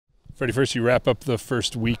Freddie, first you wrap up the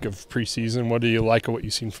first week of preseason. What do you like of what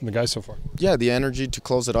you've seen from the guys so far? Yeah, the energy to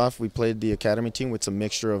close it off. We played the academy team with some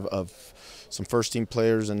mixture of some first-team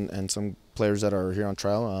players and some players that are here on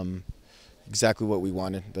trial. Exactly what we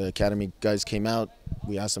wanted. The academy guys came out.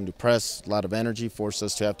 We asked them to press, a lot of energy, forced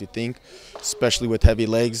us to have to think, especially with heavy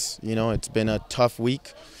legs. You know, it's been a tough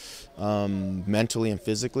week mentally and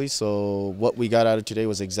physically. So what we got out of today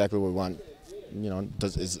was exactly what we want. You know,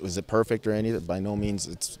 is it perfect or anything? By no means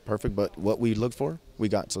it's perfect, but what we looked for, we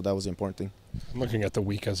got. So that was the important thing. Looking at the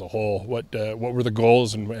week as a whole, what were the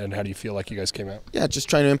goals and how do you feel like you guys came out? Yeah, just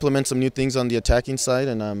trying to implement some new things on the attacking side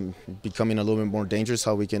and becoming a little bit more dangerous,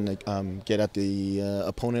 how we can get at the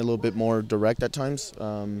opponent a little bit more direct at times.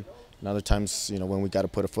 And other times, you know, when we got to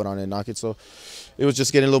put a foot on it and knock it. So it was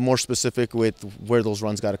just getting a little more specific with where those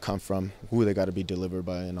runs got to come from, who they got to be delivered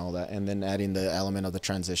by and all that. And then adding the element of the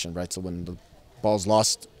transition, right? So when the ball's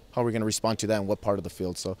lost, how are we going to respond to that and what part of the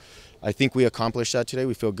field? So I think we accomplished that today.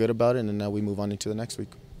 We feel good about it, and now we move on into the next week.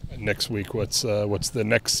 Next week, what's the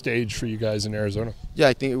next stage for you guys in Arizona? Yeah,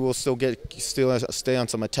 I think we'll still stay on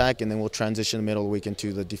some attack, and then we'll transition the middle of the week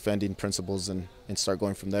into the defending principles and start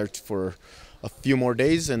going from there for a few more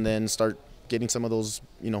days, and then start getting some of those,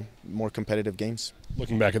 you know, more competitive games.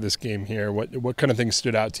 Looking back at this game here, what kind of things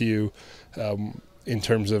stood out to you in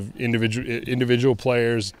terms of individual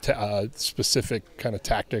players, specific kind of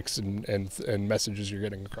tactics and messages you're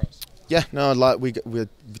getting across? Yeah, no, a lot. We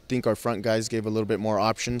think our front guys gave a little bit more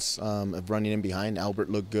options of running in behind.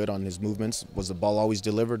 Albert looked good on his movements. Was the ball always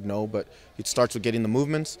delivered? No, but it starts with getting the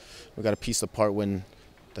movements. We got to piece apart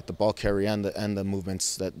that the ball carrier and the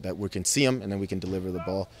movements that we can see them, and then we can deliver the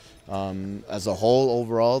ball. As a whole,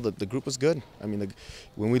 overall, the group was good. I mean,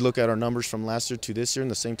 when we look at our numbers from last year to this year, in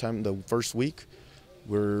the same time, the first week,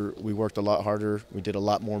 we worked a lot harder. We did a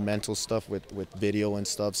lot more mental stuff with video and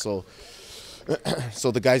stuff. So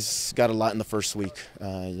the guys got a lot in the first week.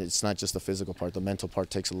 It's not just the physical part. The mental part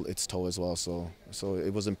takes its toll as well. So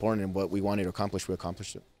it was important, and what we wanted to accomplish, we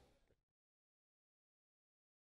accomplished it.